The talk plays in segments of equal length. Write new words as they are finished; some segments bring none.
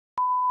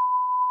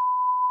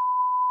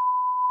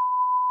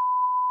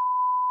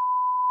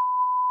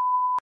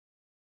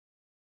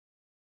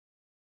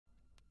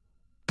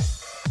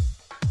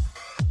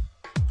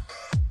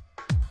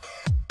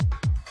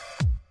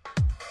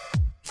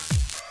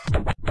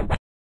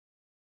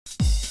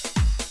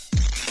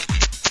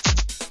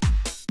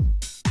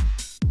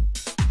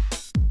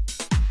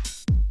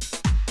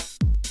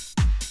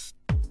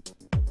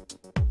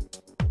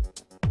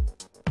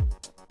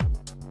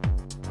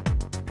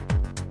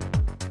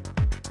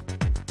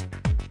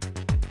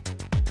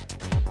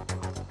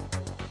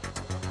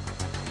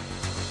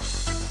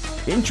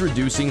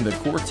Introducing the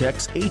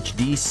Cortex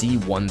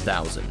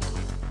HDC1000.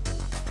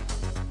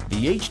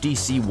 The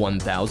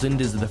HDC1000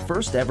 is the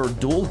first ever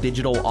dual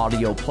digital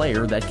audio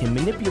player that can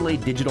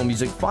manipulate digital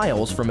music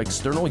files from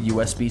external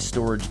USB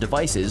storage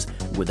devices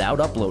without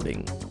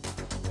uploading.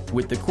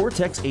 With the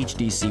Cortex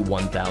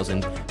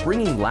HDC1000,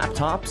 bringing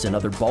laptops and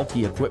other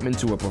bulky equipment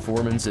to a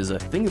performance is a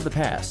thing of the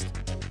past.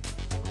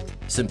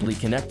 Simply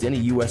connect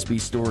any USB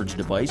storage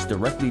device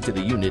directly to the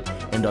unit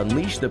and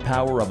unleash the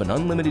power of an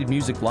unlimited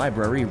music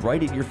library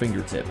right at your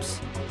fingertips.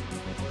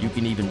 You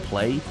can even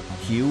play,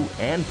 cue,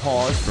 and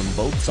pause from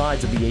both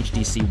sides of the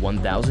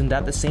HDC1000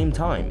 at the same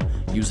time,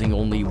 using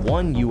only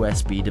one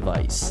USB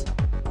device.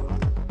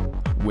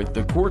 With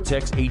the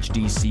Cortex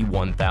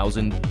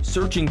HDC1000,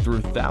 searching through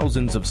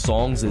thousands of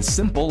songs is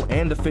simple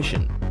and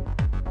efficient.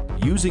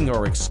 Using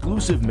our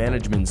exclusive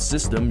management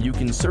system, you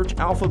can search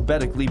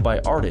alphabetically by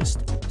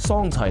artist,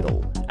 song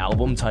title,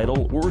 album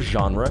title, or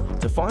genre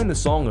to find the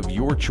song of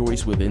your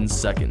choice within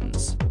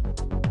seconds.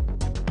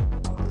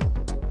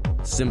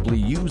 Simply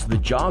use the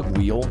jog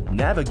wheel,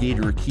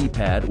 navigator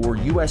keypad, or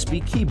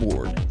USB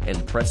keyboard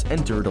and press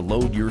enter to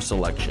load your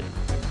selection.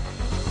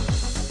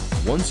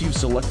 Once you've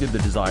selected the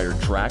desired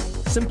track,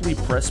 simply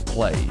press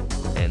play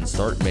and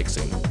start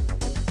mixing.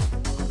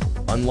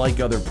 Unlike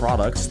other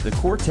products, the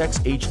Cortex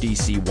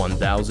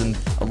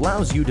HDC1000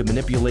 allows you to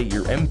manipulate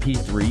your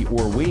MP3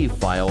 or WAV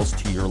files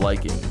to your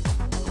liking.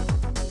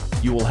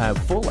 You will have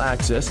full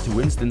access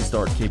to instant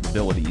start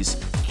capabilities,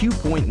 cue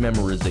point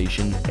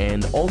memorization,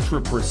 and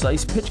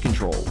ultra-precise pitch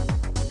control.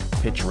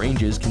 Pitch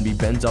ranges can be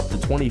bent up to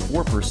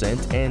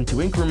 24% and to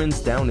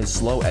increments down as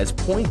slow as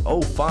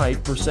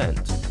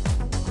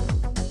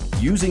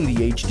 0.05%. Using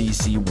the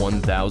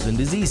HDC1000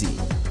 is easy.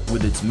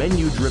 With its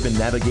menu-driven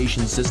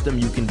navigation system,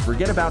 you can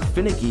forget about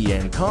finicky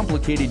and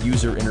complicated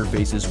user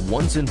interfaces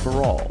once and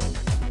for all.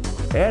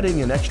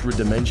 Adding an extra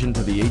dimension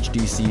to the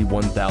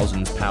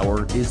HDC1000's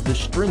power is the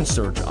string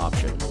search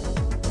option.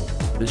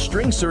 The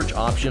string search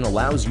option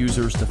allows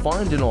users to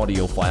find an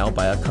audio file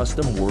by a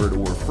custom word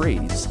or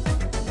phrase.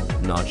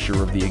 Not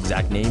sure of the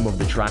exact name of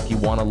the track you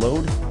want to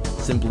load?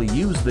 Simply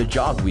use the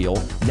jog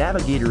wheel,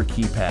 navigator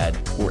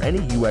keypad, or any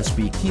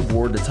USB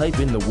keyboard to type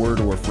in the word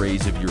or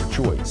phrase of your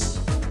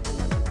choice.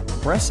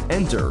 Press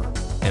enter,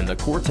 and the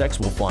Cortex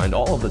will find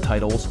all of the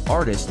titles,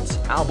 artists,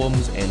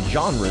 albums, and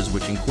genres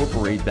which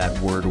incorporate that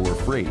word or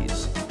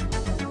phrase.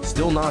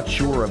 Still not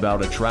sure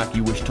about a track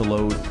you wish to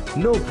load?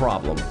 No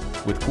problem.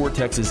 With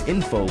Cortex's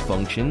info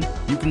function,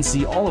 you can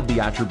see all of the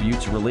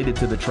attributes related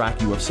to the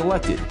track you have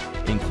selected,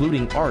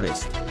 including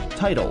artist,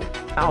 title,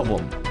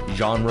 album,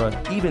 genre,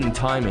 even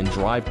time and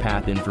drive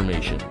path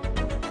information.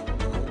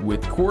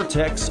 With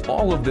Cortex,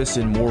 all of this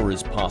and more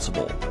is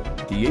possible.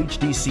 The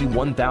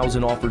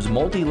HDC1000 offers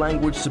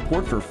multi-language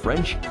support for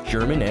French,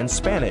 German, and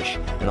Spanish,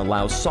 and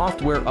allows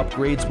software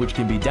upgrades which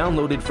can be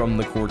downloaded from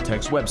the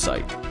Cortex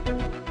website.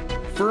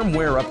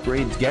 Firmware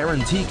upgrades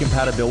guarantee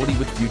compatibility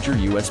with future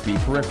USB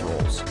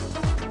peripherals.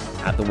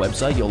 At the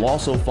website, you'll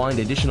also find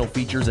additional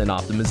features and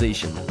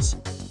optimizations.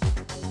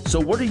 So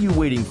what are you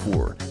waiting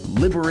for?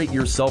 Liberate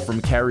yourself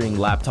from carrying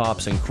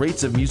laptops and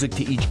crates of music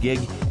to each gig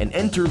and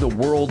enter the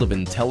world of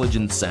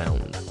intelligent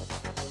sound.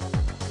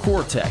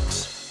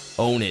 Cortex.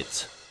 Own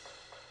it.